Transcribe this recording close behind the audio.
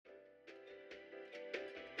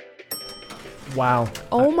Wow.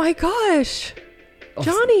 Oh my gosh.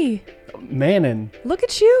 Johnny, Manon, look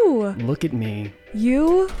at you. look at me.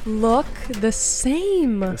 You look the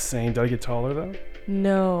same. The same. Did I get taller though?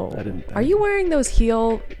 No. I didn't. Are you wearing those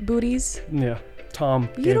heel booties? Yeah. Tom.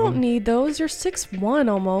 You don't need those. You're 6'1"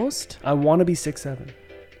 almost. I want to be 6'7".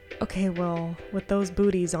 Okay, well, with those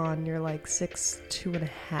booties on, you're like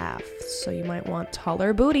 6'2.5". So you might want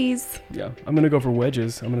taller booties. Yeah. I'm gonna go for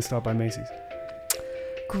wedges. I'm gonna stop by Macy's.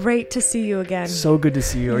 Great to see you again. So good to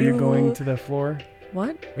see you. Are you going to that floor?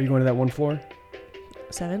 What? Are you going to that one floor?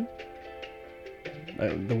 7?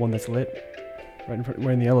 The one that's lit? Right in front.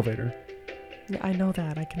 We're in the elevator. Yeah, I know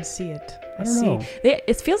that. I can see it. I don't know.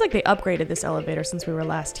 It feels like they upgraded this elevator since we were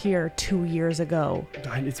last here 2 years ago.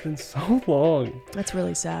 It's been so long. That's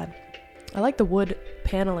really sad. I like the wood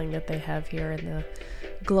paneling that they have here and the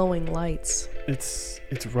glowing lights. It's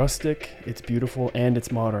rustic, it's beautiful, and it's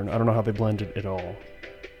modern. I don't know how they blended it all.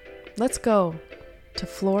 Let's go to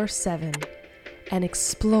floor 7 and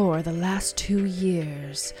explore the last 2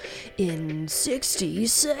 years in 60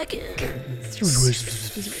 seconds.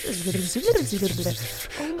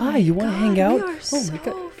 Hi, you want to hang out? We are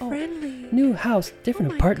so friendly. New house,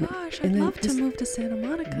 different apartment. Gosh, And I'd then love to just- move to Santa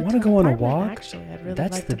Monica. Wanna go on a apartment. walk? Actually, I'd really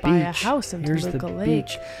That's like the to buy a beach. house in Here's Toluca the Lake.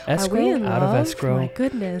 beach. Are we Escrow in out love? of escrow. My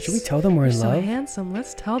goodness. Should we tell them we're in so love? handsome.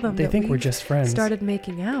 Let's tell them They that think we we're just friends. started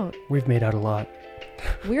making out. We've made out a lot.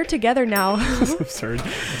 We're together now. That's absurd.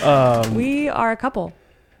 We are a couple.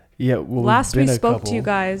 Yeah. Well, Last we've we been a spoke couple. to you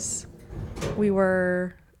guys, we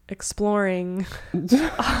were exploring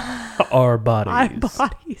Our bodies. our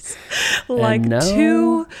bodies like now-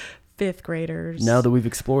 2 5th graders. Now that we've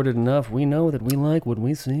explored it enough, we know that we like what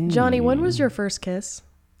we see. Johnny, when was your first kiss?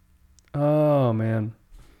 Oh man.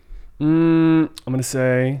 I'm gonna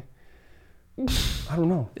say. I don't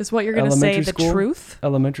know. Is what you're going to say Elementary the school? truth?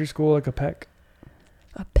 Elementary school, like a peck.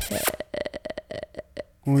 A pet.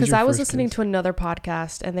 Because I was listening to another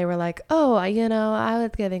podcast and they were like, oh, I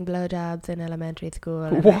was giving blowjobs in elementary school.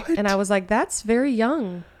 What? And I was like, that's very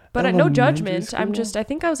young. But no Elementary judgment. school? I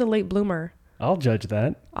think I was a late bloomer. I'll judge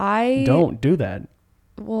that. I Don't do that.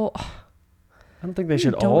 Well, I don't think they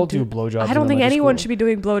should don't all do- do blowjobs. I don't in think elementary anyone school. should be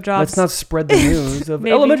doing blowjobs. Let's not spread the news of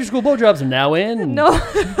Maybe. elementary school blowjobs are now in. No.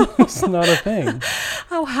 It's not a thing.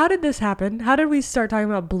 How did this happen? How did we start talking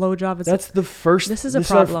about blowjobs? That's the first. This is a our-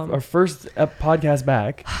 problem. Our first podcast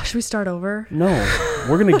back. Should we start over? No,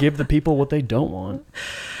 we're gonna give the people what they don't want.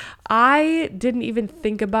 I didn't even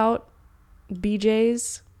think about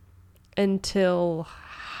BJ's until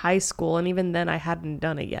high school, and even then I hadn't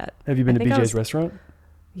done it yet. Have you been I to think I BJ's was- restaurant?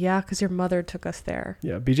 Yeah, because your mother took us there.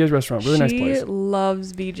 Yeah, BJ's restaurant, really nice She place.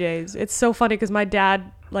 loves BJ's. It's so funny because my dad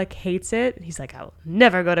like hates it. He's like, I'll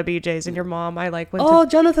never go to BJ's. And your mom, I like went to.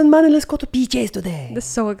 Jonathan, man, let's go to BJ's today. This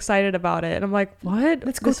so excited about it, and I'm like, what?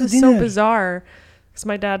 Let's go This to is dinner. so bizarre. Because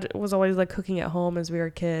my dad was always like cooking at home as we were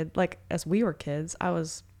kids. I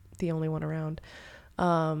was the only one around.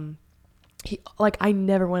 I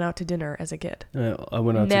never went out to dinner as a kid. I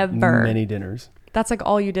went out Never. to many dinners. That's like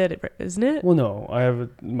all you did, isn't it? Well, no, I have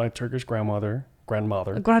my Turkish grandmother. My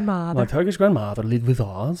Grandmother. Turkish grandmother lived with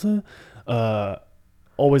us.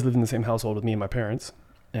 Always lived in the same household with me and my parents,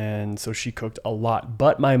 and so she cooked a lot.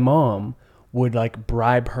 But my mom would like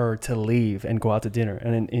bribe her to leave and go out to dinner.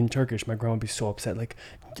 And in Turkish, my grandma would be so upset. Like,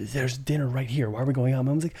 there's dinner right here. Why are we going out?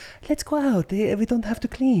 Mom's like, let's go out. We don't have to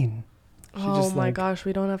clean. She Oh just, my like- gosh,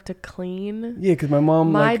 we don't have to clean. Yeah, because my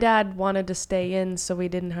mom My like dad wanted to stay in so we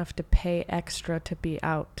didn't have to pay extra to be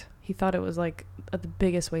out. He thought it was like the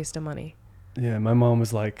biggest waste of money. yeah, my mom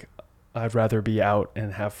was like, I'd rather be out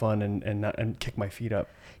and have fun and kick my feet up.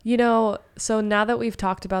 You know, so now that we've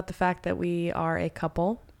talked about the fact that we are a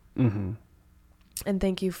couple, Mm-hmm. and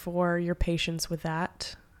thank you for your patience with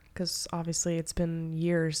that, because obviously it's been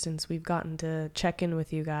years since we've gotten to check in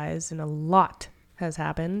with you guys, and a lot has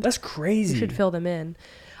happened. That's crazy. You should fill them in.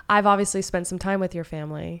 I've obviously spent some time with your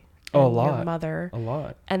family. Oh, a and lot. Your mother. A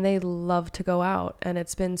lot. And they love to go out, and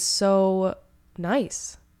it's been so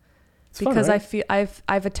nice. It's fun, Because right? I feel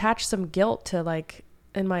I've attached some guilt to like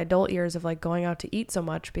in my adult years of like going out to eat so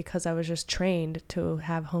much because I was just trained to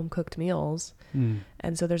have home cooked meals.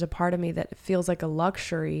 And so there's a part of me that feels like a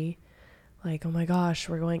luxury, like, oh my gosh,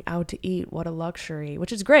 we're going out to eat. What a luxury,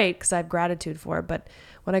 which is great because I have gratitude for it. But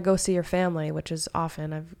when I go see your family, which is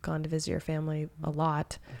often, I've gone to visit your family a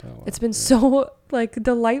lot. It's been so like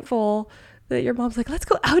delightful that your mom's like, let's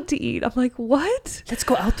go out to eat. I'm like, what? Let's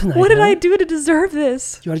go out tonight. What did huh? I do to deserve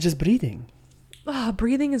this? You are just breathing.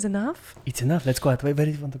 Breathing is enough. It's enough. Let's go out. Where do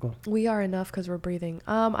you want to go? We are enough because we're breathing.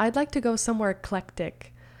 I'd like to go somewhere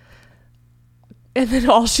eclectic. And then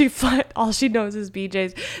all she knows is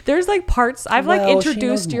BJ's. There's like parts I've like Well, she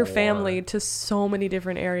introduced knows your more. family to so many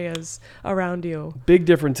different areas around you. Big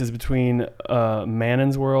differences between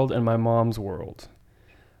Mannon's world and my mom's world.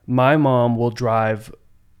 My mom will drive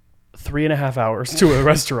 3.5 hours to a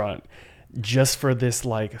restaurant just for this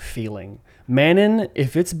like feeling. Mannon,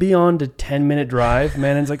 if it's beyond a 10-minute drive,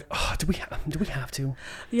 Mannon's like, oh, do we have to?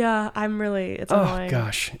 Yeah, it's Oh annoying.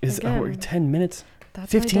 gosh, is Again, 10 minutes?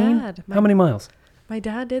 That's 15? my dad. How many miles? My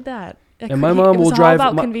dad did that. And my mom will drive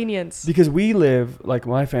all about convenience. because we live, like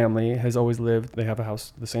my family has always lived, they have a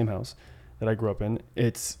house, the same house that I grew up in.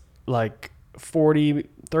 It's like 30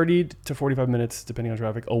 to 45 minutes, depending on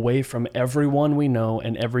traffic, away from everyone we know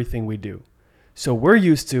and everything we do. So we're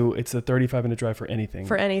used to, it's a 35-minute drive for anything.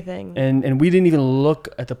 For anything. And we didn't even look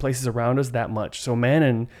at the places around us that much. So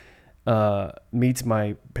Mannon meets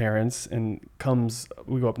my parents and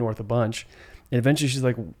we go up north a bunch. And eventually she's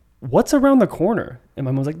like, what's around the corner? And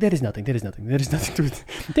my mom's like, there is nothing.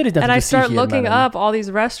 And I start looking up all these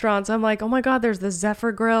restaurants. I'm like, oh my God, there's the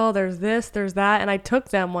Zephyr Grill. There's this, there's that. And I took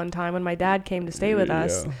them one time when my dad came to stay with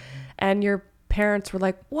us. And your parents were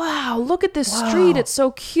like, wow, look at this street. It's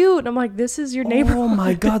so cute. And I'm like, this is your neighborhood. Oh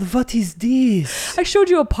my God, what is this? I showed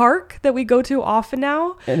you a park that we go to often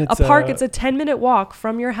now. And It's a 10-minute walk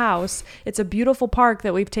from your house. It's a beautiful park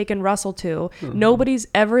that we've taken Russell to. Mm-hmm. Nobody's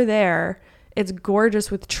ever there. It's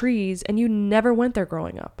gorgeous with trees, and you never went there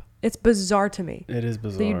growing up. It's bizarre to me. It is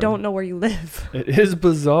bizarre. That you don't know where you live. It is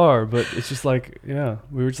bizarre, but it's just like, yeah,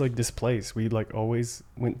 we were just like displaced. We like always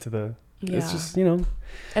went to the, it's just,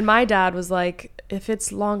 And my dad was like, if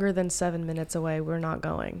it's longer than 7 minutes away, we're not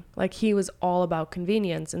going. Like, he was all about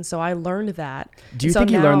convenience. And so I learned that. Do you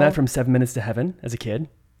think you learned that from 7 Minutes to Heaven as a kid?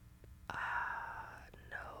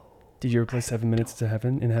 No. Did you ever play 7 Minutes to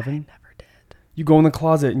Heaven in Heaven? I never did. You go in the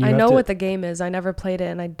closet and you I have know to, what the game is. I never played it,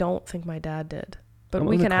 and I don't think my dad did. But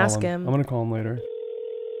we can ask him. I'm going to call him later.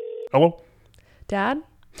 Hello? Dad,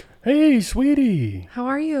 Hey, sweetie. how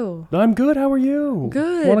are you? I'm good. How are you?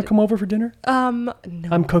 Good. Want to come over for dinner? No.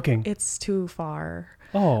 I'm cooking. It's too far.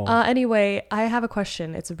 Oh. Anyway, I have a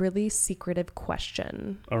question. It's a really secretive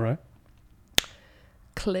question. All right.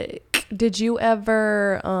 Click. Did you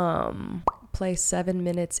ever play 7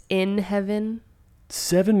 Minutes in Heaven?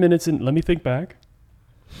 7 minutes in. Let me think back.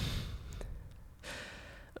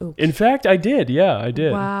 Okay. In fact, I did. Yeah, I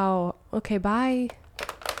did. Wow. Okay, bye.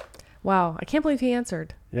 Wow, I can't believe he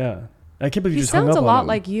answered. Yeah. I can't believe you He just hung sounds up a on lot him.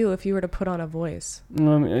 like you if you were to put on a voice.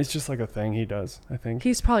 It's just like a thing he does, I think.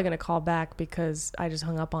 He's probably going to call back because I just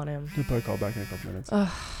hung up on him. He'll probably call back in a couple minutes.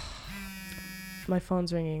 My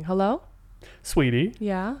phone's ringing. Hello? Sweetie,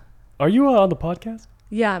 Yeah? are you on the podcast?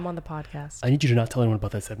 Yeah, I'm on the podcast. I need you to not tell anyone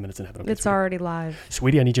about that 7 minutes in heaven. Okay, It's sweetie? already live.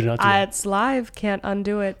 Sweetie, I need you to not do that. It's live. Can't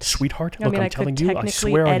undo it. Sweetheart, I look, mean, I'm I telling could you, I technically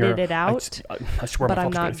swear on edit your, it out, I swear but my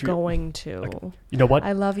I'm phone's not gonna- going to. You know what?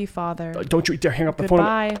 I love you, Father. Don't you dare hang up the phone.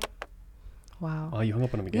 Goodbye. Wow. Oh, you hung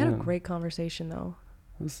up on him We again. had a great conversation, though.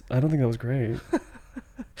 I don't think that was great.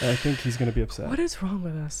 I think he's going to be upset. What is wrong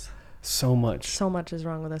with us? So much. So much is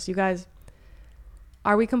wrong with us. You guys,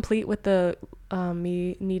 are we complete with the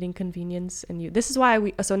me needing convenience and you? This is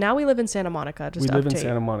why so now we live in Santa Monica. Just We live in update.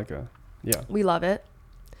 Santa Monica. Yeah. We love it.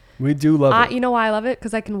 We do love it. You know why I love it?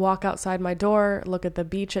 Because I can walk outside my door, look at the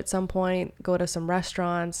beach at some point, go to some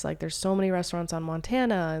restaurants. Like, there's so many restaurants on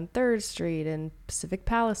Montana and 3rd Street and Pacific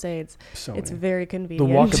Palisades. So It's many. very The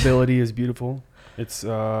convenient. walkability is beautiful. It's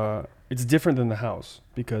different than the house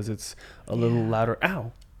because it's a little louder.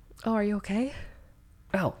 Ow. Oh, are you okay?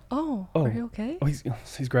 Ow. Oh, Oh. are you okay? Oh,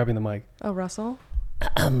 he's grabbing the mic. Oh, Russell?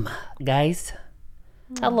 Guys,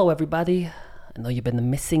 hello everybody. I know you've been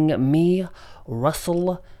missing me,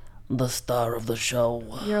 Russell, the star of the show.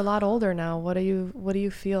 You're a lot older now. What do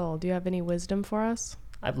you feel? Do you have any wisdom for us?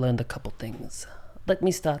 I've learned a couple things. Let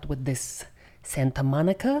me start with this. Santa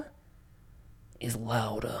Monica is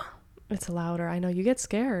louder. It's louder. I know. You get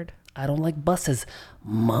scared. I don't like buses.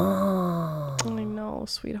 Mom. I know,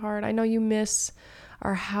 sweetheart. I know you miss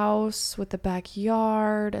our house with the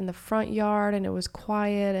backyard and the front yard, and it was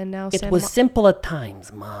quiet, and now It was simple at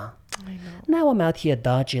times, Ma. I know. Now I'm out here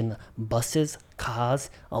dodging buses, cars,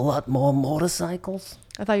 a lot more motorcycles.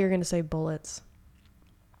 I thought you were going to say bullets.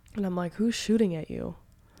 And I'm like, who's shooting at you?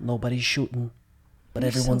 Nobody's shooting, but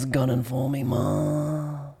You're so everyone's gunning for me,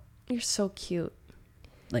 Ma. You're so cute.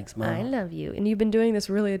 Thanks, Ma. I love you. And you've been doing this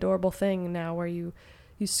really adorable thing now where you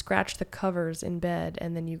scratch the covers in bed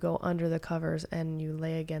and then you go under the covers and you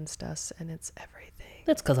lay against us, and it's everything.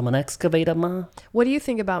 That's because I'm an excavator, Ma. What do you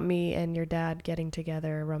think about me and your dad getting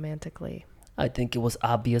together romantically? I think it was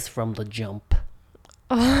obvious from the jump.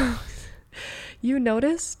 You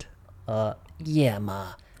noticed? Yeah,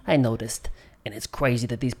 Ma. I noticed. And it's crazy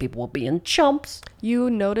that these people were being chumps. You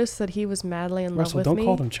noticed that he was madly in love Russell, with don't me?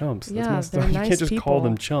 call them chumps. That's Yeah, messed they're up. You nice can't just call people.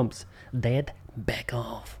 them chumps. Dad, back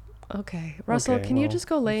off. Okay. Russell, Okay, can you well, just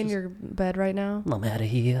go lay in just- your bed right now? I'm out of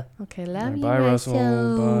here. Okay, love you, Bye, Russell.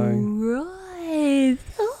 Bye. Right.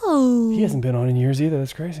 Oh. He hasn't been on in years either.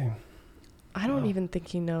 That's crazy. I don't even think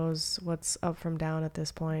he knows what's up from down at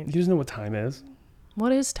this point. He doesn't know what time is.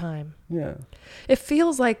 What is time? Yeah. It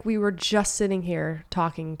feels like we were just sitting here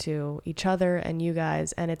talking to each other and you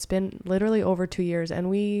guys, and it's been literally over 2 years, and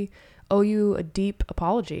we owe you a deep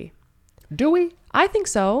apology. Do we? I think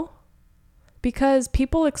so. Because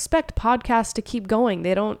people expect podcasts to keep going.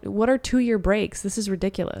 They don't. What are 2-year breaks? This is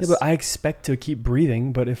ridiculous. Yeah, but I expect to keep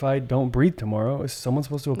breathing. But if I don't breathe tomorrow, is someone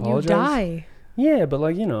supposed to apologize? You die. Yeah, but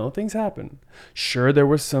like, things happen. Sure, there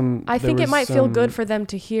was some. I think it might feel good for them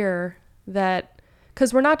to hear that,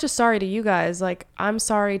 because we're not just sorry to you guys. Like, I'm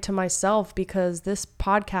sorry to myself because this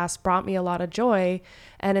podcast brought me a lot of joy.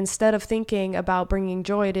 And instead of thinking about bringing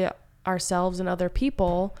joy to ourselves and other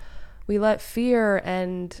people, we let fear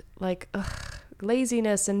and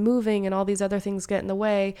laziness and moving and all these other things get in the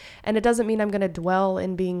way. And it doesn't mean I'm going to dwell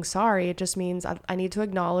in being sorry. It just means I need to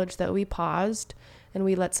acknowledge that we paused and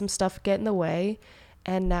we let some stuff get in the way.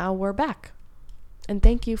 And now we're back. And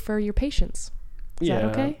thank you for your patience. Is that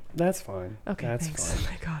okay? That's fine. Okay, That's thanks. fine.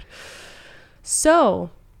 Oh my God. So,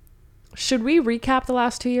 should we recap the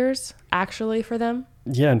last 2 years actually for them?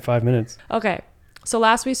 Yeah, in 5 minutes. Okay. So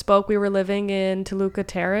last we spoke, we were living in Toluca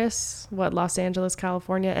Terrace, Los Angeles,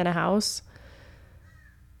 California, in a house.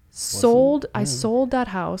 I sold that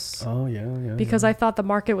house Oh, yeah. because I thought the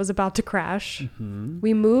market was about to crash. Mm-hmm.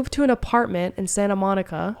 We moved to an apartment in Santa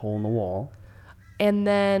Monica, Hole in the wall. and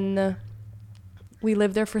then we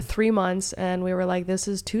lived there for 3 months, and we were like, this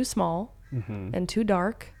is too small Mm-hmm. and too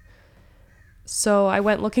dark. So I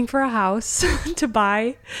went looking for a house to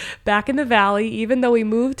buy back in the valley, even though we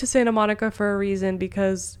moved to Santa Monica for a reason,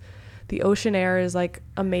 because the ocean air is like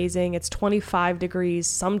amazing. It's 25 degrees,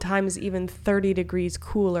 sometimes even 30 degrees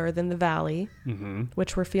cooler than the valley, Mm-hmm.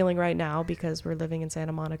 which we're feeling right now because we're living in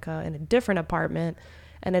Santa Monica in a different apartment,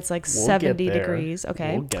 and it's like We'll 70 get there. degrees.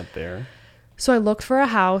 Okay. We'll get there. So I looked for a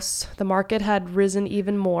house. The market had risen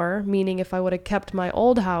even more, meaning if I would have kept my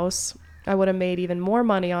old house, I would have made even more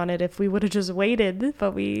money on it if we would have just waited,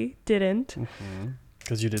 but we didn't.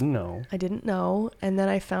 Because you didn't know. I didn't know. And then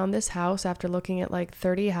I found this house after looking at like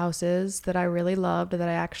 30 houses that I really loved, that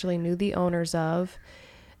I actually knew the owners of.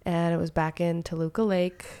 And it was back in Toluca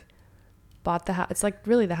Lake. Bought the house. It's like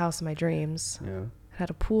really the house of my dreams. Yeah.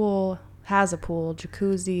 Had a pool, has a pool,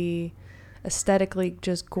 jacuzzi, aesthetically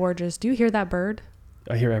just gorgeous. Do you hear that bird?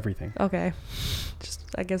 I hear everything. Okay. Just,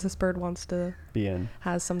 I guess this bird wants to, Be in.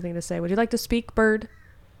 has something to say. Would you like to speak, bird?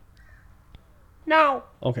 No.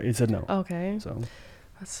 Okay, it said no. Okay. So,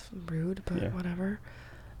 That's rude, but Yeah. whatever.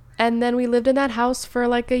 And then we lived in that house for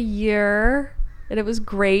like a year, and it was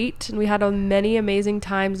great. And we had many amazing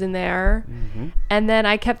times in there. mm-hmm. And then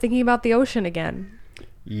I kept thinking about the ocean again.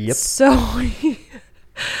 Yep. So we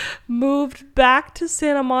moved back to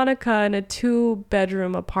Santa Monica in a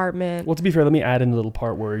 2-bedroom apartment. Well, to be fair, let me add in a little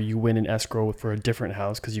part where you went in escrow for a different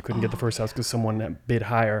house because you couldn't get the first house because someone bid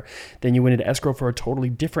higher. Then you went into escrow for a totally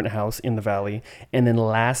different house in the valley. And then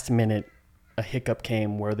last minute, a hiccup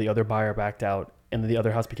came where the other buyer backed out and the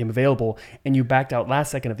other house became available. And you backed out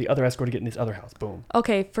last second of the other escrow to get in this other house. Boom.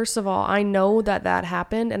 Okay, first of all, I know that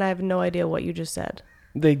happened, and I have no idea what you just said.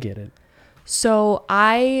 They get it. So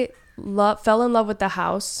I fell in love with the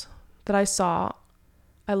house that I saw.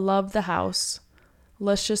 I loved the house.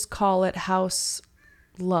 Let's just call it house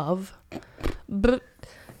love.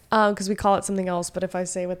 Because we call it something else, but if I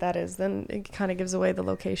say what that is, then it kind of gives away the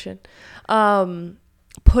location.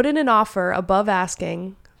 Put in an offer above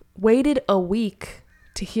asking, waited a week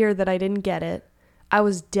to hear that I didn't get it. I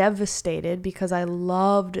was devastated because I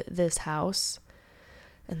loved this house.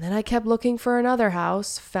 And then I kept looking for another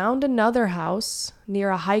house, found another house near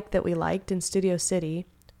a hike that we liked in Studio City,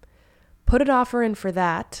 put an offer in for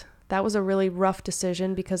that. That was a really rough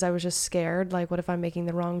decision because I was just scared. Like, what if I'm making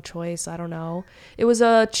the wrong choice? I don't know. It was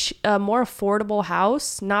a more affordable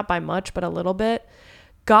house, not by much, but a little bit.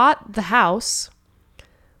 Got the house.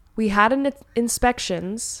 We had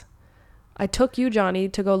inspections. I took you, Johnny,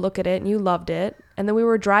 to go look at it, and you loved it. And then we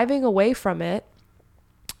were driving away from it,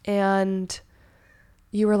 and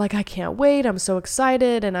you were like, I can't wait. I'm so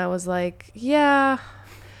excited. And I was like, yeah,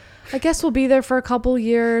 I guess we'll be there for a couple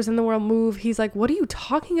years and then we'll move. He's like, what are you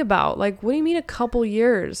talking about? Like, what do you mean a couple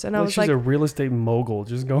years? And I was she's like, a real estate mogul,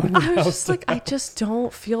 just going. I was just like, I just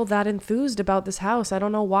don't feel that enthused about this house. I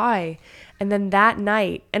don't know why. And then that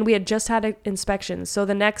night, and we had just had inspections. So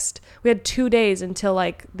we had 2 days until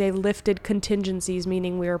like they lifted contingencies,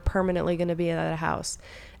 meaning we were permanently going to be in that house.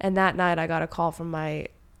 And that night I got a call from my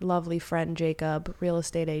lovely friend, Jacob, real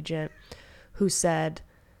estate agent, who said,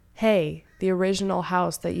 hey, the original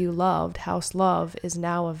house that you loved, House Love, is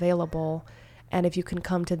now available. And if you can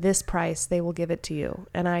come to this price, they will give it to you.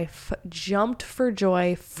 And I jumped for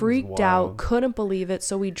joy, freaked out, couldn't believe it.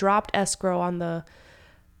 So we dropped escrow on the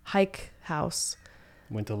Hike house.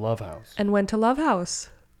 Went to Love House.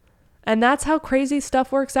 And that's how crazy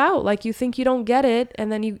stuff works out. Like, you think you don't get it,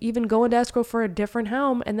 and then you even go into escrow for a different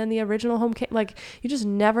home, and then the original home came. Like, you just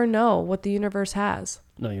never know what the universe has.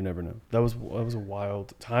 No, you never know. That was a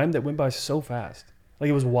wild time that went by so fast. Like,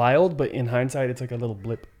 it was wild, but in hindsight, it's like a little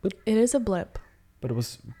blip. It is a blip. But it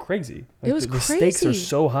was crazy. Like, it was the crazy. stakes are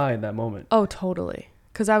so high in that moment. Oh, totally.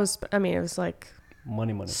 Because it was like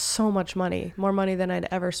money. So much money. More money than I'd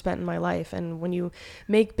ever spent in my life. And when you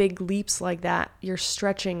make big leaps like that, you're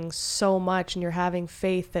stretching so much and you're having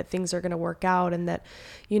faith that things are going to work out and that,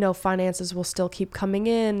 finances will still keep coming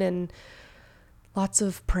in. And lots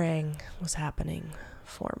of praying was happening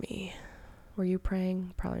for me. Were you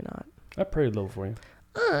praying? Probably not. I prayed a little for you.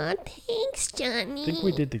 Aw, thanks, Johnny. I think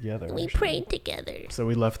we did together. We actually. prayed together. So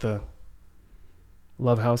we left the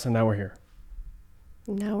Love House and now we're here.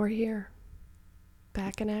 Now we're here.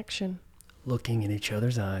 Back in action. Looking in each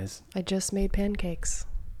other's eyes. I just made pancakes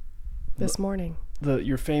this morning. Tell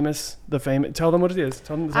them what it is.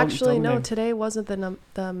 Actually, no, name. Today wasn't the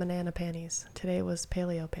banana panties. Today was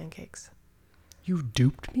paleo pancakes. You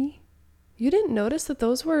duped me? You didn't notice that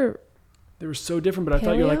those were... They were so different, but I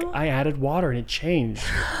thought you were like, I added water and it changed.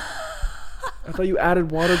 I thought you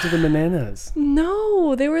added water to the bananas.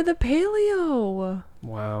 No, they were the paleo.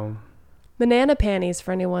 Wow. Banana panties,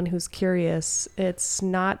 for anyone who's curious, it's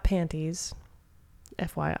not panties,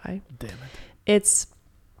 FYI. Damn it. It's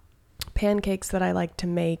pancakes that I like to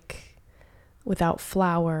make without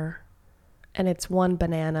flour, and it's 1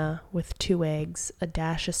 banana with 2 eggs, a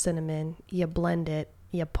dash of cinnamon. You blend it,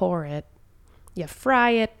 you pour it, you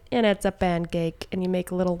fry it, and it's a pancake. And you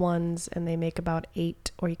make little ones, and they make about 8,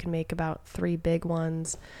 or you can make about 3 big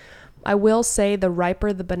ones. I will say the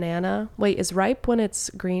riper the banana... Wait, is ripe when it's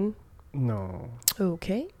green? No.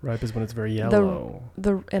 Okay. Ripe is when it's very yellow.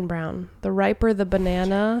 And brown. The riper the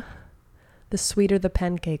banana, the sweeter the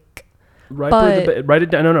pancake. Write it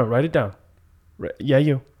down. No, write it down.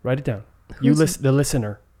 You write it down. The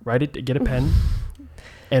listener. Write it. Get a pen,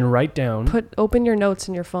 and write down. Open your notes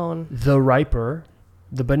in your phone. The riper,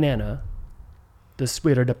 the banana, the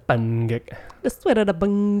sweeter the pancake. The sweeter the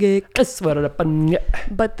pancake. The sweeter the pancake.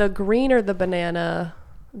 But the greener the banana,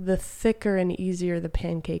 the thicker and easier the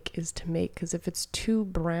pancake is to make. Because if it's too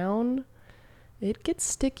brown, it gets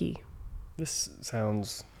sticky. This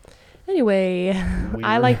sounds... Anyway, weird.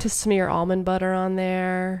 I like to smear almond butter on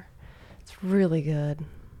there. It's really good.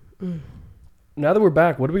 Now that we're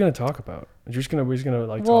back, what are we going to talk about? We're just gonna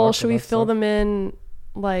like. Well, talk should we about fill stuff? them in?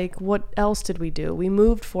 Like, what else did we do? We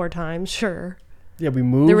moved 4 times, sure. Yeah, we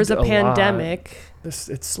moved. There was a lot. pandemic.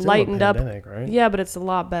 It's still lightened a pandemic, right? Yeah, but it's a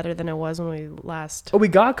lot better than it was when we last. Oh, we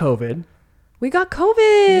got COVID. We got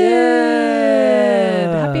COVID.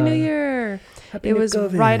 Yeah. Happy New Year. It was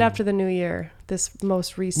COVID. right after the New Year. This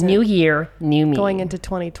most recent. New year, new me. Going into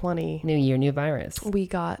 2020. New year, new virus. We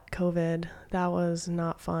got COVID. That was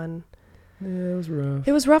not fun. Yeah, it was rough.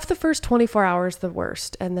 It was rough the first 24 hours, the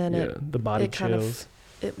worst. And then the body it kind of- chills.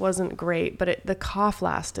 it wasn't great, but the cough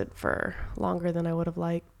lasted for longer than I would have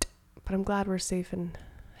liked. But I'm glad we're safe and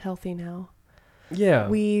healthy now. Yeah.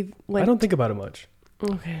 We went. I don't think about it much.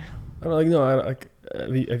 Okay. I don't like. No, I like.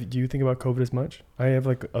 Do you think about COVID as much? I have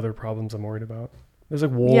like other problems I'm worried about. There's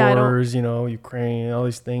like wars, Ukraine, all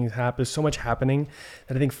these things happen. There's so much happening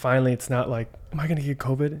that I think finally it's not like, am I gonna get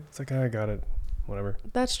COVID? It's like, I got it, whatever.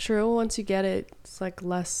 That's true. Once you get it, it's like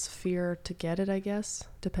less fear to get it, I guess,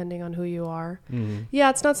 depending on who you are. Mm-hmm. Yeah,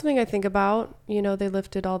 it's not something I think about. They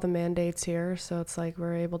lifted all the mandates here, so it's like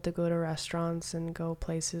we're able to go to restaurants and go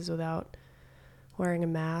places without wearing a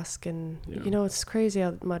mask. And, it's crazy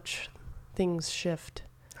how much things shift.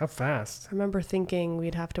 How fast? I remember thinking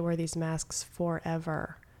we'd have to wear these masks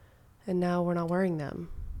forever, and now we're not wearing them.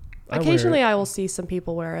 Occasionally I will see some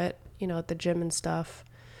people wear it, at the gym and stuff,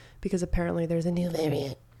 because apparently there's a new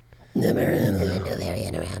variant. New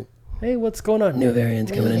variant around. Hey, what's going on? New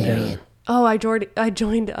variant's coming in town. Oh, I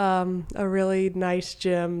joined a really nice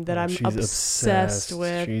gym that I'm She's obsessed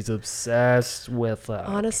with. She's obsessed with that.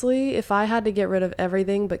 Honestly, if I had to get rid of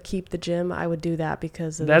everything but keep the gym, I would do that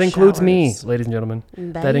because of That the includes me, showers. ladies and gentlemen.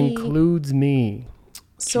 That Bye. includes me.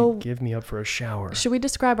 So, She'd give me up for a shower. should we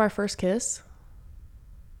describe our first kiss?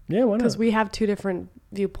 Yeah, why not? Because we have two different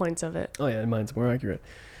viewpoints of it. Oh yeah, mine's more accurate.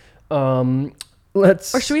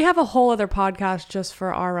 Let's. Or should we have a whole other podcast just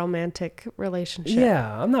for our romantic relationship?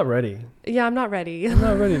 Yeah, I'm not ready. Yeah, I'm not ready. I'm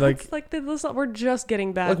not ready. Like, It's like we're just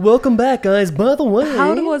getting back. welcome back, guys. By the way,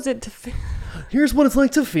 How was it to? here's what it's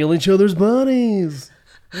like to feel each other's bodies.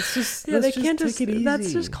 Let's just. Yeah, let's they just can't take just. it easy.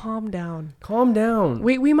 That's just calm down. Calm down.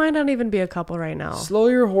 We might not even be a couple right now. Slow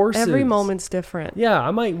your horses. Every moment's different. Yeah,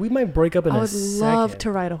 we might break up in I a would second. love to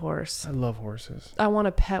ride a horse. I love horses. I want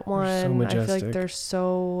to pet one. I feel majestic. like they're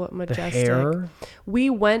so The majestic. hair. We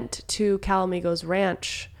went to Calamigos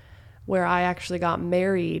Ranch where I actually got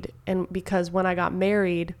married. And because when I got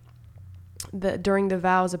married, during the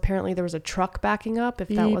vows, apparently there was a truck backing up if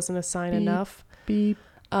that Beep, wasn't a sign beep. enough. Beep.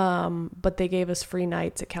 But they gave us free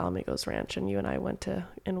nights at Calamigos Ranch and you and I went.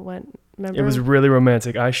 Remember? It was really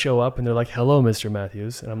romantic. I show up and they're like, "Hello, Mr.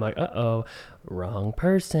 Matthews," and I'm like, "Uh-oh, wrong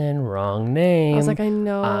person, wrong name." I was like, I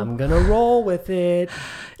know. I'm gonna roll with it.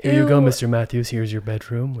 Here you go, Ew. Mr. Matthews. Here's your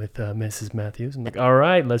bedroom with Mrs. Matthews. I'm like, all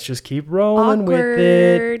right, let's just keep rolling Awkward. with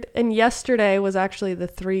it. And yesterday was actually the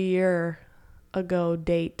 3-year ago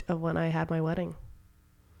date of when I had my wedding.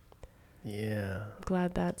 Yeah. I'm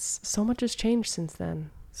glad so much has changed since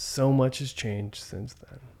then. So much has changed since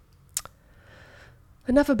then.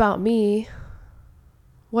 Enough about me.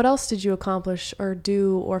 What else did you accomplish or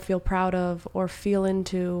do or feel proud of or feel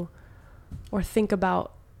into or think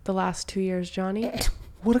about the last 2 years, Johnny?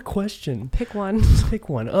 What a question. Pick one. Pick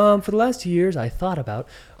one. For the last 2 years, I thought about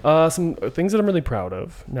some things that I'm really proud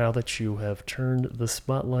of. Now that you have turned the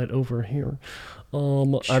spotlight over here,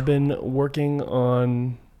 I've been working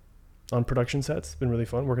on production sets. It's been really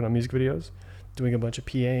fun. Working on music videos, doing a bunch of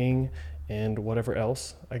PAing and whatever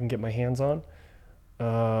else I can get my hands on.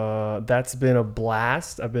 That's been a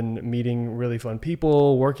blast. I've been meeting really fun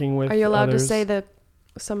people, working with. Are you allowed others. to say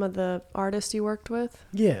some of the artists you worked with?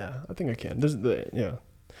 Yeah, I think I can. Yeah.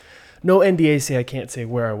 No NDAs say I can't say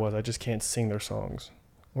where I was. I just can't sing their songs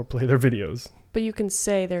or play their videos. But you can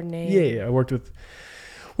say their name. Yeah. I worked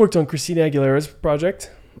on Christina Aguilera's project.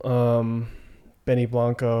 Benny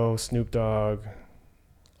Blanco, Snoop Dogg,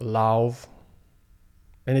 Lauv.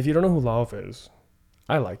 And if you don't know who Lauv is,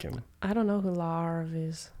 I like him. I don't know who Larv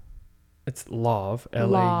is. It's Lauv,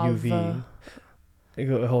 Lauv.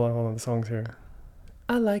 Lauv. Hold on, the song's here.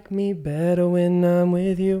 I like me better when I'm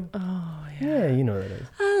with you. Oh, yeah. Yeah, you know what that is.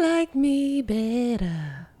 I like me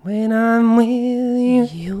better When I'm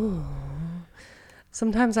with you. you.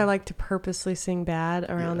 Sometimes I like to purposely sing bad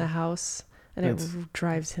around the house, and it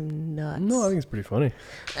drives him nuts. No, I think it's pretty funny.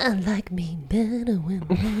 I like me better when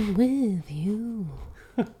I'm with you.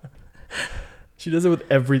 She does it with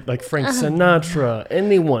like Frank Sinatra,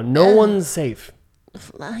 anyone. No one's safe.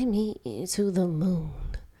 Fly me to the moon.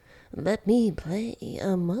 Let me play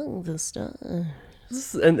among the stars.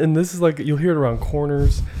 And this is like, you'll hear it around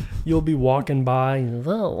corners. You'll be walking by. And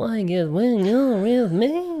Felt like it when you're with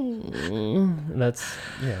me.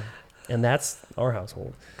 that's our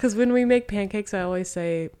household. Because when we make pancakes, I always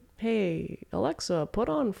say, hey, Alexa, put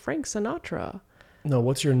on Frank Sinatra. No,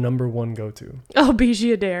 what's your number one go-to? Oh,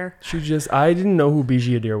 Bijou Adair. I didn't know who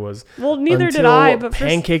Bijou Adair was. Well, neither did until I, but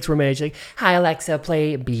pancakes were made. She's like, Hi Alexa,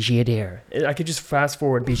 play Bijou Adair. I could just fast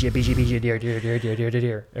forward Bijou Adair,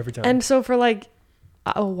 dear, every time. And so for like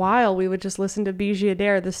a while, we would just listen to Bijou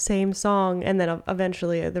Adair, the same song, and then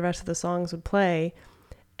eventually the rest of the songs would play.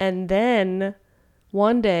 And then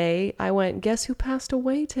one day I went, guess who passed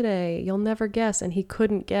away today? You'll never guess. And he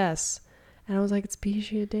couldn't guess. And I was like, it's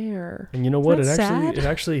Bijou Adair. And you know what? Isn't that It sad?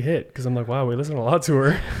 actually hit, because I'm like, wow, we listen a lot to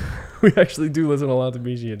her. We actually do listen a lot to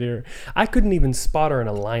Bijou Adair. I couldn't even spot her in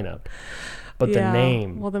a lineup, but the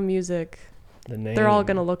name. Well, the music. The name. They're all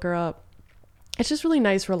going to look her up. It's just really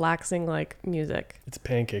nice, relaxing, like, music. It's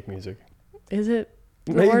pancake music. Is it?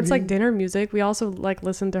 Maybe. Or it's like dinner music. We also like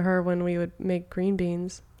listen to her when we would make green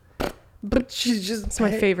beans. But she's just. It's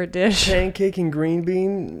my favorite dish. Pancake and green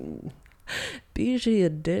bean. Bijou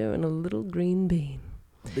Adair and a little green bean.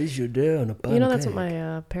 Bijou Adair and a pancake. You know, that's what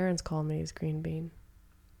my parents call me, is green bean.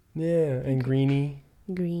 Yeah, and greenie.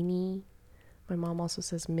 Greenie. My mom also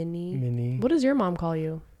says Minnie. Minnie. What does your mom call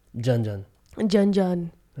you? Jun Jun. Jun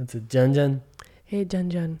Jun. That's it. Jun Jun. Hey, Jun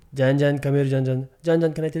Jun. Jun Jun, come here, Jun Jun. Jun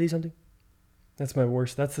Jun, can I tell you something? That's my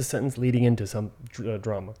worst. That's the sentence leading into some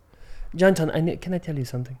drama. Jun Jun, can I tell you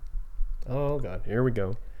something? Oh, God. Here we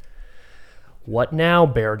go. What now,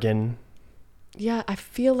 Bergen? Yeah, I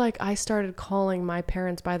feel like I started calling my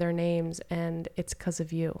parents by their names, and it's because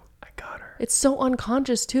of you. I got her. It's so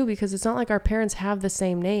unconscious too, because it's not like our parents have the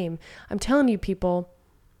same name. I'm telling you, people,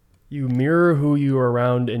 You mirror who you are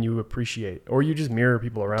around and you appreciate, or you just mirror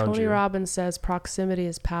people around Tony you. Robbins says proximity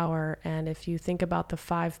is power, and if you think about the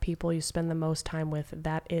 5 people you spend the most time with,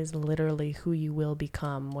 that is literally who you will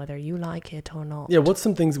become, whether you like it or not. Yeah, what's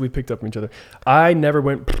some things we picked up from each other? I never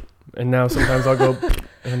went, and now sometimes I'll go,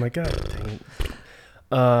 and I'm like, God dang it.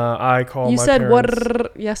 I call You my said parents.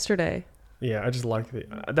 what yesterday. Yeah, I just like the.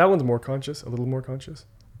 That one's more conscious, a little more conscious.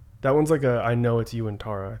 That one's like I know it's you and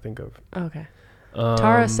Tara, I think of. Okay.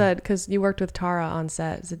 Tara said, because you worked with Tara on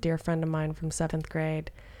set, is a dear friend of mine from 7th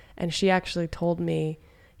grade, and she actually told me,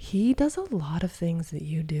 he does a lot of things that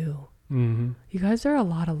you do. Mm-hmm. You guys are a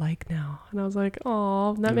lot alike now. And I was like,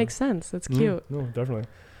 oh, that makes sense. That's cute. No, definitely.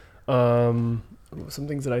 Some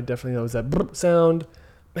things that I definitely know is that brr sound.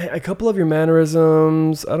 Man, a couple of your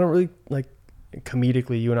mannerisms. I don't really like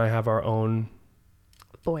comedically. You and I have our own.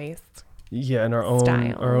 Voice. Yeah, and our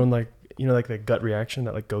own like like the gut reaction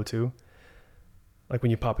that like go to. Like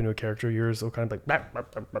when you pop into a character, yours will kind of like.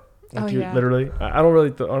 Like yeah. Literally, I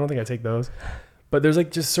don't think I take those. But there's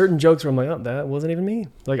like just certain jokes where I'm like, oh, that wasn't even me.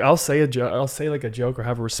 Like I'll say like a joke or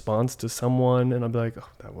have a response to someone, and I'll be like, oh,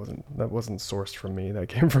 that wasn't sourced from me. That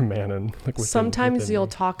came from Manon. Like Sometimes you'll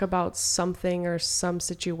me. talk about something or some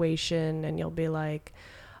situation, and you'll be like,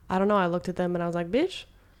 I don't know. I looked at them and I was like, bitch,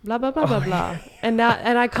 blah blah blah blah blah, and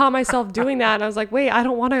I caught myself doing that, and I was like, wait, I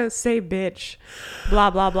don't want to say bitch, blah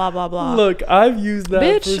blah blah blah blah. Look, I've used that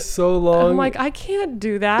Bitch, for so long. I'm like, I can't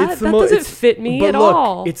do that. That It's doesn't fit me at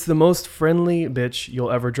all. It's the most friendly bitch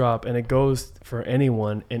you'll ever drop, and it goes for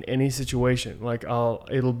anyone in any situation. Like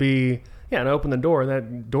it'll be, and I open the door, and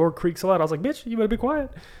that door creaks a lot. I was like, bitch, you better be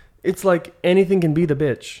quiet. It's like anything can be the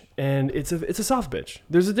bitch, and it's a soft bitch.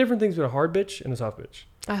 There's a different things between a hard bitch and a soft bitch.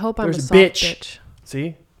 I hope I'm There's a a soft bitch. bitch.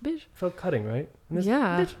 See, Bitch. felt cutting, right? And this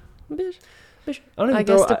Yeah. bitch. I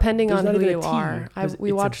guess depending on there's who not even you a T. are. We It's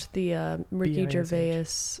a watched the Ricky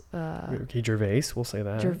B-I-S-H. Gervais Ricky Gervais, we'll say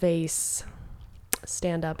that. Gervais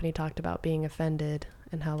stand up, and he talked about being offended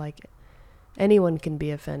and how like anyone can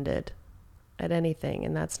be offended at anything,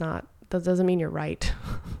 and that doesn't mean you're right.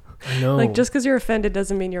 I know. Like just because you're offended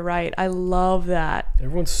doesn't mean you're right. I love that.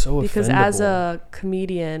 Everyone's so Because offendable. as a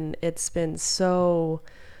comedian, it's been so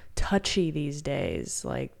touchy these days,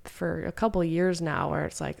 like for a couple of years now, where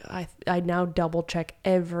it's like I now double check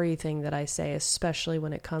everything that I say, especially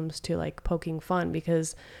when it comes to like poking fun,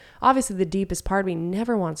 because obviously the deepest part of me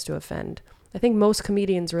never wants to offend. I think most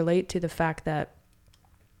comedians relate to the fact that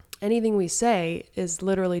anything we say is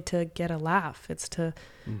literally to get a laugh. It's to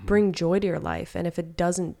bring joy to your life, and if it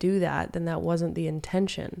doesn't do that, then that wasn't the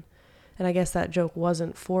intention. And I guess that joke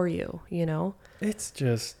wasn't for you, you know? It's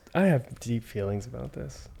just, I have deep feelings about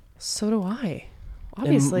this. So do I.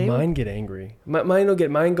 Obviously. And mine get angry.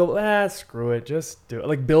 Mine go, screw it, just do it.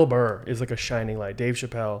 Like Bill Burr is like a shining light. Dave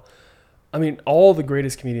Chappelle. I mean, all the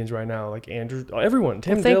greatest comedians right now, like Andrew, everyone.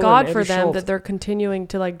 Tim Well, thank Dillon, God Andrew for them Schultz. that they're continuing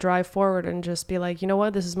to like drive forward and just be like, you know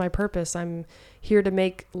what, this is my purpose. I'm here to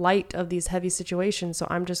make light of these heavy situations, so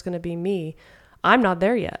I'm just going to be me. I'm not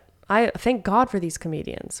there yet. I thank God for these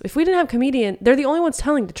comedians. If we didn't have comedian, they're the only ones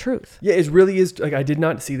telling the truth. Yeah, it really is. Like, I did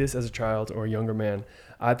not see this as a child or a younger man.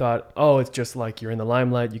 I thought, oh, it's just like you're in the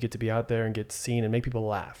limelight. You get to be out there and get seen and make people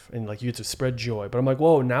laugh. And like you get to spread joy. But I'm like,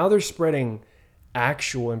 whoa, now they're spreading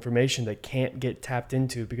actual information that can't get tapped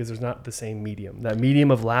into because there's not the same medium. That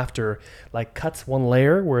medium of laughter like cuts one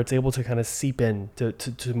layer where it's able to kind of seep in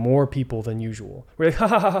to more people than usual. We're like, ha,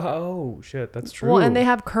 ha, ha, ha, oh shit, that's true. Well, and they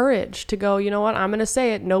have courage to go, you know what, I'm going to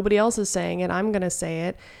say it. Nobody else is saying it. I'm going to say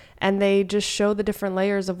it. And they just show the different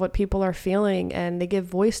layers of what people are feeling, and they give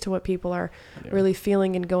voice to what people are really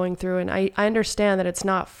feeling and going through. And I understand that it's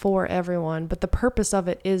not for everyone, but the purpose of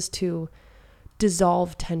it is to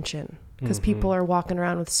dissolve tension. Because people are walking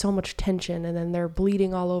around with so much tension, and then they're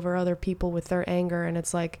bleeding all over other people with their anger. And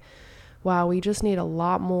it's like, wow, we just need a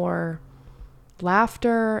lot more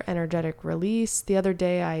laughter, energetic release. The other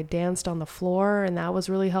day I danced on the floor, and that was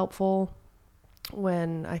really helpful.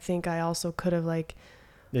 When I think I also could have like...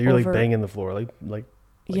 Yeah, you're like banging the floor, like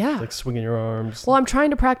swinging your arms. Well, I'm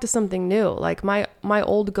trying to practice something new. Like my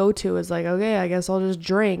old go-to is like, okay, I guess I'll just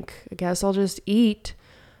drink. I guess I'll just eat.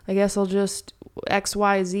 I guess I'll just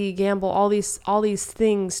XYZ gamble, all these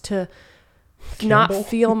things to not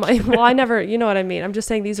feel my, well, I never, you know what I mean? I'm just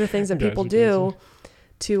saying these are things that people do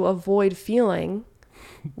to avoid feeling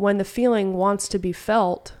when the feeling wants to be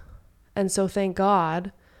felt. And so thank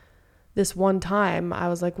God this one time I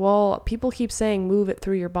was like, well, people keep saying, move it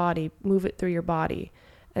through your body.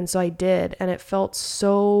 And so I did. And it felt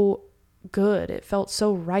so good. It felt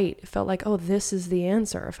so right. It felt like, oh, this is the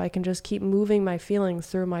answer. If I can just keep moving my feelings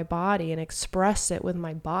through my body and express it with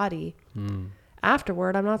my body,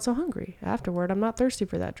 afterward, I'm not so hungry. Afterward, I'm not thirsty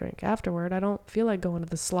for that drink. Afterward, I don't feel like going to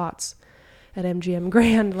the slots at MGM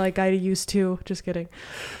Grand like I used to. Just kidding.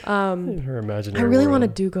 Her imaginary I really want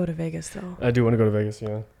world. to go to Vegas, though. I do want to go to Vegas,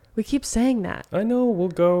 yeah. We keep saying that. I know. We'll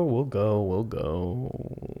go. We'll go. We'll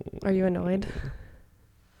go. Are you annoyed?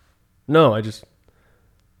 No, I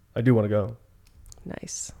do want to go.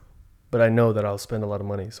 Nice. But I know that I'll spend a lot of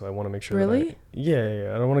money, so I want to make sure Really?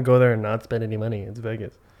 Yeah. I don't want to go there and not spend any money. It's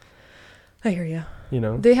Vegas. I hear you. You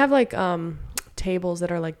know? They have like tables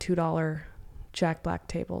that are like $2 Jack Black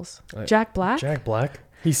tables. Jack Black? Jack Black?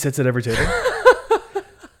 He sits at every table?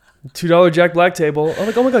 $2 Jack Black table. I'm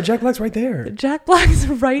like, oh my God, Jack Black's right there. Jack Black's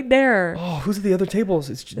right there. Oh, who's at the other tables?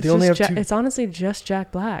 They It's only have just two. It's honestly just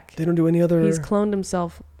Jack Black. They don't do any other. He's cloned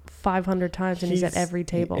himself 500 times and he's at every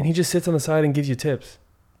table. And he just sits on the side and gives you tips.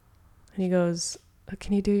 And he goes,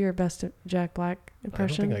 can you do your best Jack Black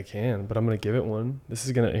impression? I don't think I can, but I'm going to give it one. This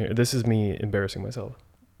is me embarrassing myself.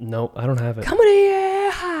 Nope, I don't have it. Come on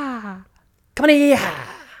here. Come on here.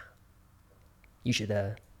 You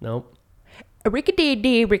should, Nope.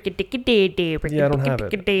 Rickety-dee, rickety-dee-dee, Yeah, I don't have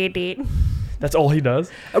it. rickety-dee-dee. That's all he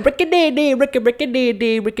does? rickety-dee,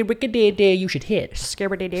 rickety-dee, rickety-dee, you should hit.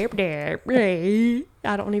 Skibberdy-dee-dee.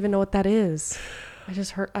 I don't even know what that is. I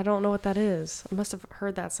don't know what that is. I must have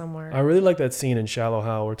heard that somewhere. I really like that scene in Shallow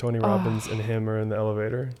Hal where Tony Robbins and him are in the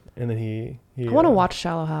elevator, and then he I want to watch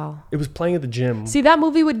Shallow Hal. It was playing at the gym. See, that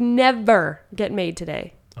movie would never get made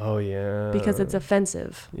today Oh yeah. because it's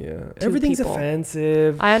offensive. Yeah. Everything's people.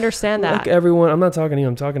 offensive. I understand that. Like everyone, I'm not talking to you.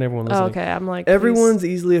 I'm talking to everyone listening. Oh, okay, I'm like, Everyone's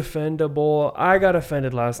easily offendable. I got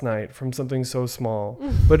offended last night from something so small,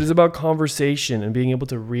 but it's about conversation and being able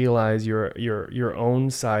to realize your own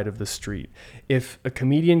side of the street. If a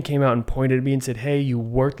comedian came out and pointed at me and said, "Hey, you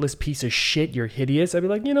worthless piece of shit, you're hideous," I'd be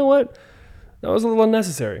like, you know what? That was a little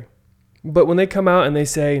unnecessary. But when they come out and they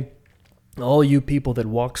say, all you people that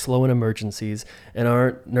walk slow in emergencies and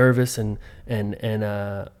aren't nervous and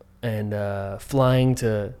flying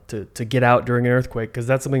to get out during an earthquake, because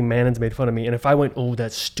that's something Mannon's made fun of me. And if I went, oh,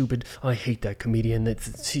 that's stupid, I hate that comedian,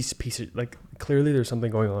 he's a piece of, like, clearly there's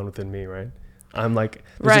something going on within me, right? I'm like,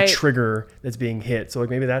 there's a trigger that's being hit. So like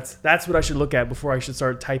maybe that's what I should look at before I should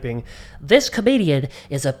start typing. This comedian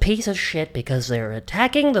is a piece of shit because they're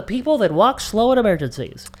attacking the people that walk slow in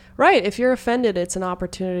emergencies. Right. If you're offended, it's an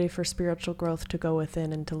opportunity for spiritual growth to go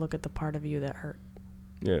within and to look at the part of you that hurt.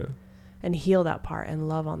 Yeah. And heal that part and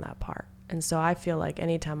love on that part. And so I feel like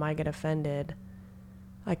anytime I get offended,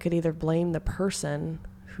 I could either blame the person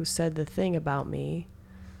who said the thing about me,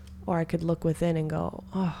 or I could look within and go,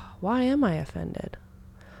 oh, why am I offended?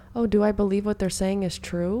 Oh, do I believe what they're saying is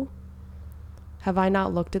true? Have I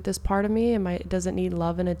not looked at this part of me? Does it need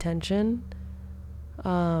love and attention?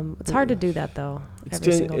 It's hard to do that though,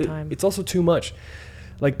 every single time. It's also too much.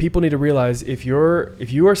 Like, people need to realize if you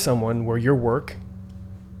are someone where your work,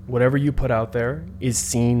 whatever you put out there, is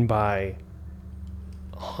seen by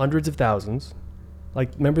hundreds of thousands.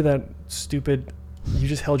 Like, remember that stupid, you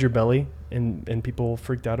just held your belly and people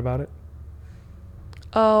freaked out about it?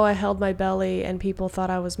 Oh, I held my belly and people thought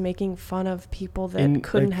I was making fun of people that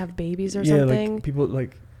couldn't have babies or something. Like people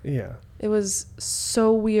yeah. It was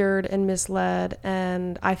so weird and misled,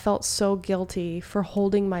 and I felt so guilty for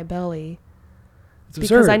holding my belly. It's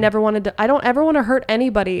because absurd. I don't ever want to hurt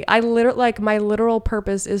anybody. My literal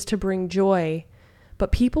purpose is to bring joy,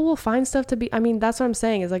 but people will find stuff to be, that's what I'm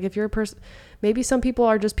saying is like, if you're a person, maybe some people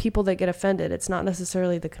are just people that get offended. It's not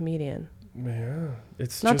necessarily the comedian. Yeah.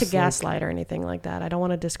 It's not to just gaslight or anything like that. I don't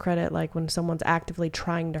want to discredit like when someone's actively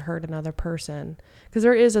trying to hurt another person, because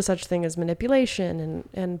there is a such thing as manipulation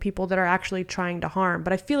and people that are actually trying to harm.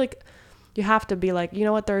 But I feel like you have to be like, you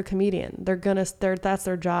know what, they're a comedian. That's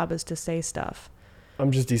their job, is to say stuff.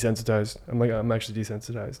 I'm just desensitized. I'm actually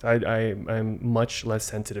desensitized. I'm much less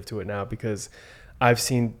sensitive to it now because I've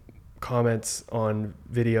seen comments on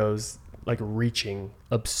videos like reaching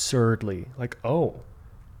absurdly, like, oh,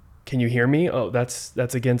 can you hear me? Oh, that's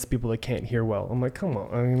against people that can't hear well. I'm like, come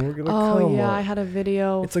on. We're like, come on. I had a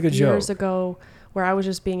video it's like a years joke. ago where I was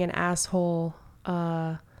just being an asshole.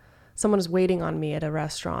 Someone was waiting on me at a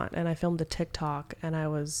restaurant and I filmed a TikTok and I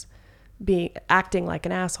was acting like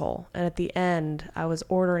an asshole. And at the end, I was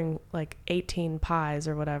ordering like 18 pies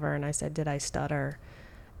or whatever. And I said, did I stutter?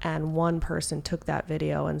 And one person took that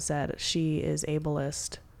video and said, she is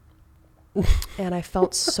ableist. And I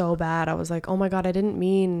felt so bad. I was like, oh my God, I didn't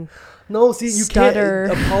mean. No, see, you Stutter.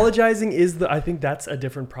 can't. Apologizing I think that's a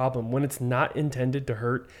different problem. When it's not intended to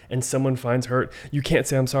hurt and someone finds hurt, you can't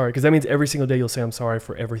say I'm sorry, because that means every single day you'll say I'm sorry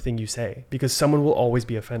for everything you say, because someone will always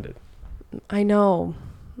be offended. I know.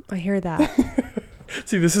 I hear that.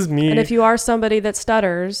 See, this is me. And if you are somebody that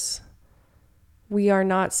stutters, we are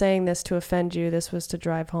not saying this to offend you. This was to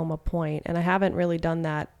drive home a point. And I haven't really done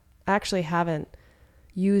that. I actually haven't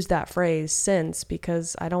used that phrase since,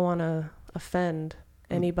 because I don't want to offend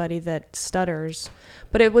anybody that stutters.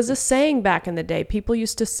 But it was a saying back in the day. People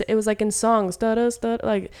used to say, it was like in songs, stutter, stutter,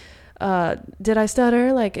 like, did I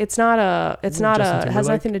stutter? Like, it has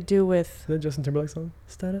nothing to do with. Is that a Justin Timberlake song?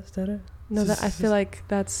 Stutter, stutter? No, I feel like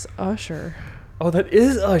that's Usher. Oh, that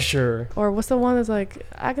is Usher. Or what's the one that's like,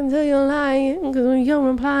 I can tell you're lying because when you're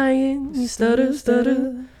implying, you stutter,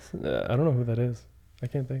 stutter. I don't know who that is. I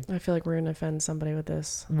can't think. I feel like we're going to offend somebody with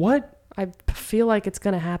this. What? I feel like it's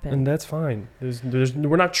going to happen. And that's fine.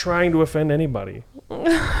 We're not trying to offend anybody.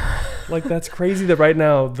 Like, that's crazy that right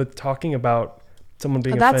now the talking about someone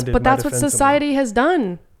being offended. But that's what society has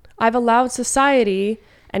done. I've allowed society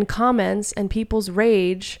and comments and people's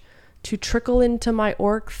rage to trickle into my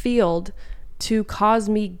orc field to cause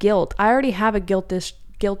me guilt. I already have a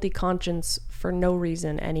guilty conscience for no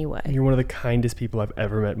reason anyway. You're one of the kindest people I've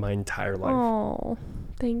ever met in my entire life. Oh,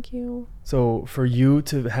 thank you. So for you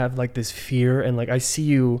to have like this fear, and like I've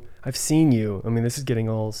seen you, I mean, this is getting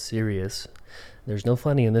all serious. There's no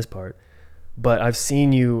funny in this part. But I've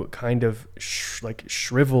seen you kind of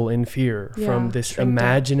shrivel in fear from this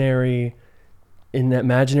imaginary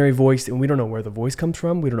voice, and we don't know where the voice comes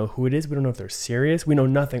from. We don't know who it is. We don't know if they're serious. We know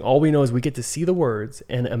nothing. All we know is we get to see the words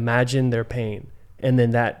and imagine their pain, and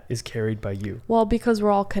then that is carried by you. Well, because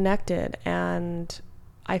we're all connected, and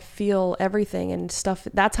I feel everything and stuff.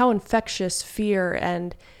 That's how infectious fear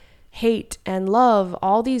and hate and love,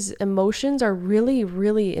 all these emotions are really,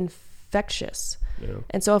 really infectious. Yeah.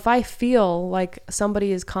 And so if I feel like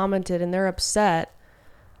somebody has commented and they're upset,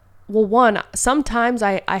 well, one, sometimes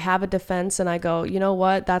I have a defense and I go, you know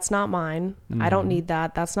what? That's not mine. Mm-hmm. I don't need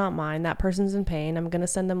that. That's not mine. That person's in pain. I'm going to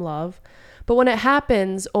send them love. But when it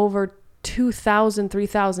happens over 2,000,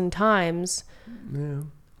 3,000 times,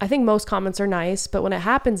 I think most comments are nice. But when it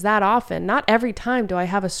happens that often, not every time do I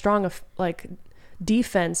have a strong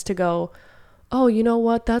defense to go, oh, you know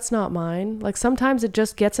what? That's not mine. Like sometimes it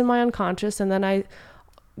just gets in my unconscious, and then I,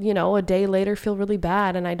 a day later feel really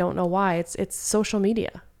bad and I don't know why. It's social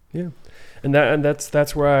media. Yeah. And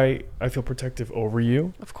that's where I feel protective over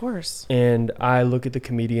you. Of course. And I look at the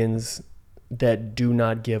comedians that do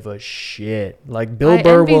not give a shit. Like Bill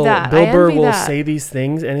Burr will say these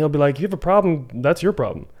things and he'll be like, you have a problem, that's your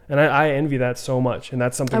problem. And I envy that so much. And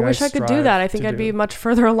that's something I wish I could do that. I think I'd be much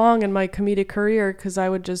further along in my comedic career because I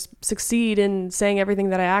would just succeed in saying everything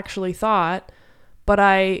that I actually thought. But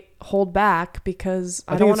I hold back because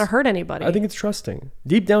I don't want to hurt anybody. I think it's trusting.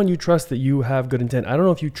 Deep down, you trust that you have good intent. I don't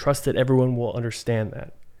know if you trust that everyone will understand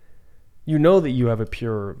that. You know that you have a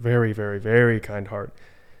pure, very, very, very kind heart.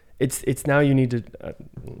 It's now you need to,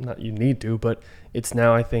 not you need to, but it's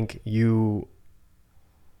now I think you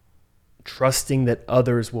trusting that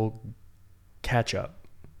others will catch up.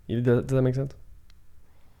 Does that make sense?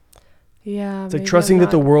 Yeah. It's like trusting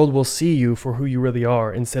that the world will see you for who you really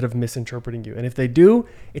are instead of misinterpreting you. And if they do,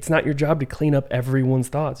 it's not your job to clean up everyone's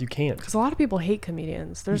thoughts. You can't. Because a lot of people hate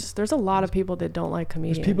comedians. There's a lot of people that don't like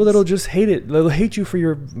comedians. There's people that'll just hate it. They'll hate you for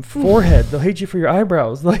your forehead. They'll hate you for your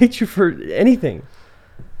eyebrows. They'll hate you for anything.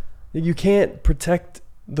 You can't protect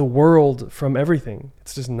the world from everything.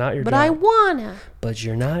 It's just not your job. But I wanna. But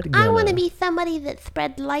you're not gonna. I wanna be somebody that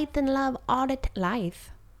spreads light and love all the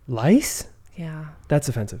life. Lice? Yeah. That's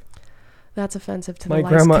offensive. That's offensive to the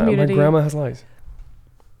lice community. My grandma has lice.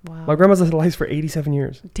 Wow. My grandma's had lice for 87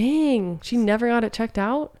 years. Dang. She never got it checked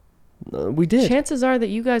out? We did. Chances are that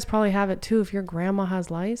you guys probably have it too if your grandma has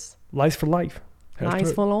lice. Lice for life.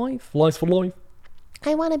 Lice for life. Lice for life.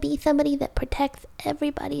 I want to be somebody that protects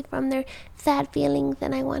everybody from their sad feelings,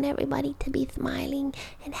 and I want everybody to be smiling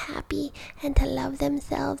and happy and to love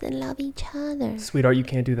themselves and love each other. Sweetheart, you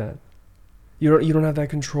can't do that. You don't have that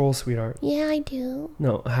control, sweetheart. Yeah, I do.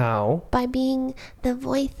 No, how? By being the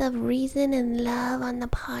voice of reason and love on the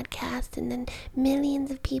podcast, and then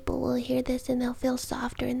millions of people will hear this and they'll feel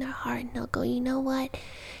softer in their heart and they'll go, you know what?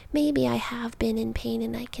 Maybe I have been in pain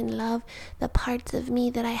and I can love the parts of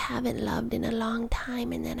me that I haven't loved in a long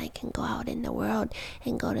time, and then I can go out in the world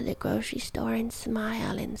and go to the grocery store and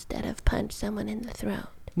smile instead of punch someone in the throat.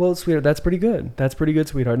 Well, sweetheart, that's pretty good. That's pretty good,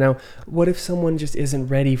 sweetheart. Now, what if someone just isn't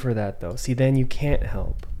ready for that, though? See, then you can't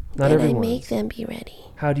help. Not Then I everyone. make them be ready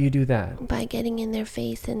How do you do that? by getting in their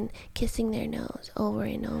face and kissing their nose over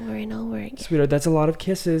and over and over again. Sweetheart, that's a lot of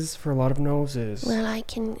kisses for a lot of noses. Well,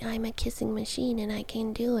 I'm a kissing machine and I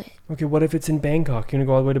can do it. Okay, what if it's in Bangkok? You're gonna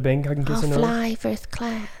go all the way to Bangkok and kiss I'll a nose? fly first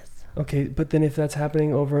class. Okay, but then if that's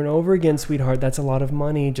happening over and over again, sweetheart, that's a lot of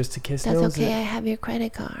money just to kiss That's noses. okay. I have your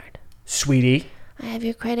credit card. Sweetie. I have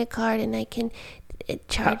your credit card and I can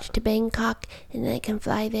charge to Bangkok and I can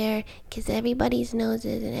fly there, kiss everybody's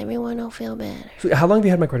noses and everyone will feel better. How long have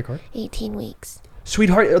you had my credit card? 18 weeks.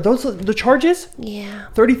 Sweetheart, are those the charges? Yeah.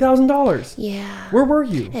 $30,000. Yeah. Where were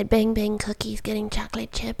you? At Bang Bang Cookies getting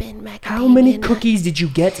chocolate chip and macadamia. How many nuts. cookies did you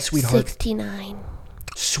get, sweetheart? 69.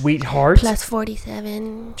 Sweetheart. Plus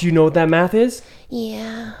 47. Do you know what that math is?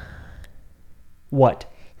 Yeah. What?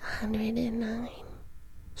 109.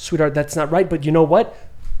 Sweetheart, that's not right, but you know what?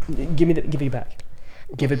 Give it back.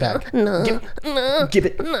 Give it back. No. No. Give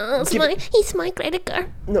it. No. Give it. It's my credit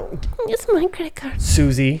card. No. It's my credit card.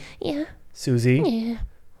 Susie. Yeah. Susie, Yeah.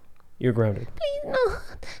 you're grounded. Please,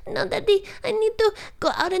 no. No, Daddy. I need to go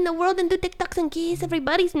out in the world and do TikToks and kiss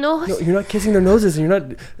everybody's nose. No, you're not kissing their noses, and you're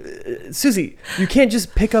not... Susie, you can't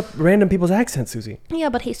just pick up random people's accents, Susie. Yeah,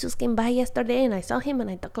 but Jesus came by yesterday and I saw him and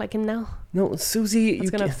I talk like him now. No, Susie, It's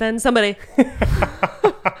you gonna can't... offend somebody.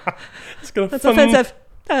 It's gonna That's fun- offensive.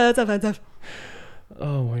 That's offensive.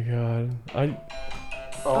 Oh my god.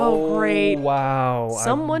 Oh, great. Wow.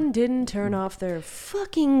 Someone didn't turn off their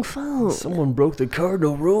fucking phone. Someone broke the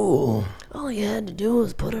cardinal rule. All you had to do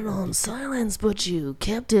was put it on silence, but you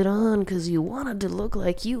kept it on because you wanted to look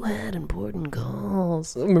like you had important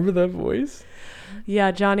calls. Remember that voice?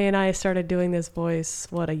 Yeah, Johnny and I started doing this voice,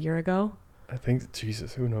 a year ago? I think,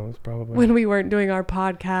 Jesus, who knows? Probably. When we weren't doing our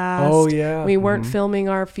podcast. Oh, yeah. We weren't Mhm. filming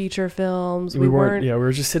our feature films. We weren't. Yeah, we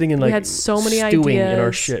were just sitting and we like had so many stewing in our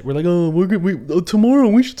ideas. shit. We're like, oh, tomorrow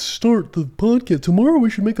we should start the podcast. Tomorrow we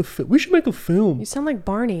should make a film. You sound like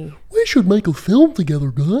Barney. We should make a film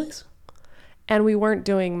together, guys. And we weren't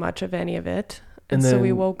doing much of any of it. And And so we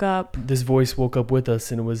then- woke up. This voice woke up with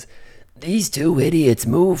us, and it was, These two idiots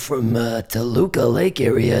moved from Toluca Lake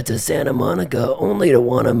area to Santa Monica only to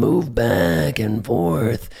want to move back and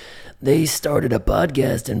forth. They started a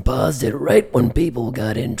podcast and paused it right when people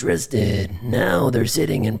got interested. Now they're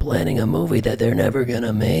sitting and planning a movie that they're never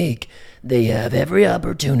gonna make. They have every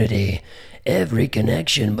opportunity, every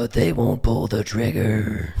connection, but they won't pull the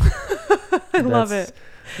trigger. I love it.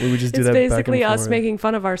 we would just do It's that back basically and us forth. making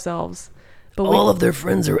fun of ourselves. But All of their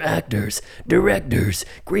friends are actors, directors,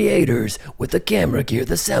 creators, with the camera gear,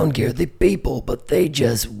 the sound gear, the people, but they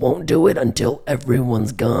just won't do it until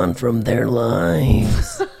everyone's gone from their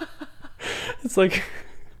lives. It's like,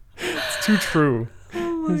 it's too true.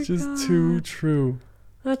 Oh It's just too true.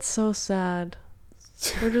 That's so sad.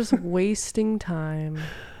 We're just wasting time.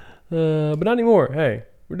 But not anymore. Hey,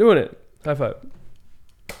 we're doing it. High five.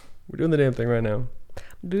 We're doing the damn thing right now.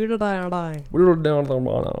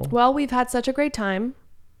 Well, we've had such a great time.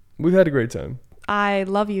 We've had a great time. I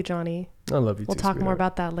love you, Johnny. I love you We'll too, talk more sweetheart.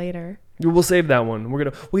 about that later. We'll save that one. We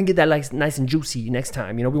can get that like nice and juicy next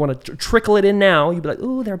time. You know, we want to trickle it in now. You'll be like,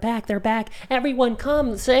 ooh, they're back. Everyone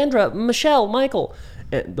come. Sandra, Michelle, Michael.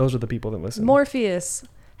 And those are the people that listen. Morpheus,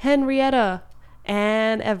 Henrietta,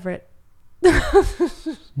 and Everett.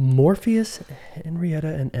 Morpheus, Henrietta,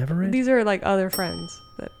 and Everett. These are like other friends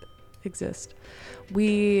that exist.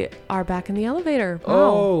 We are back in the elevator. Wow.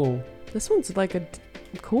 Oh, This one's like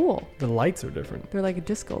cool. the lights are different. They're like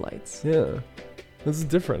disco lights. Yeah, this is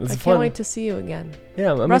different. This I is can't fun. wait to see you again.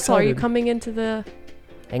 Yeah, I'm Russell, are you excited. coming into the...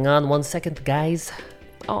 Hang on 1 second, guys.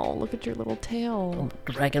 Oh, look at your little tail.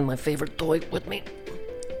 I'm dragging my favorite toy with me.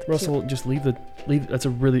 Russell, just leave.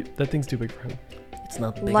 That thing's too big for him. It's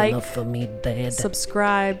not big Like, enough for me, Dad.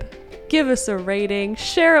 Subscribe, give us a rating,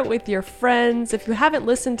 share it with your friends. If you haven't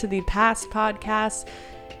listened to the past podcasts,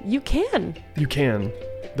 you can. You can.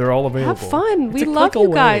 They're all available. Have fun. It's We a love click you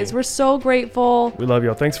away. guys. We're so grateful. We love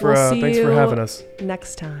y'all. Thanks for We'll see thanks for you having us.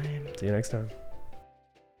 Next time. See you next time.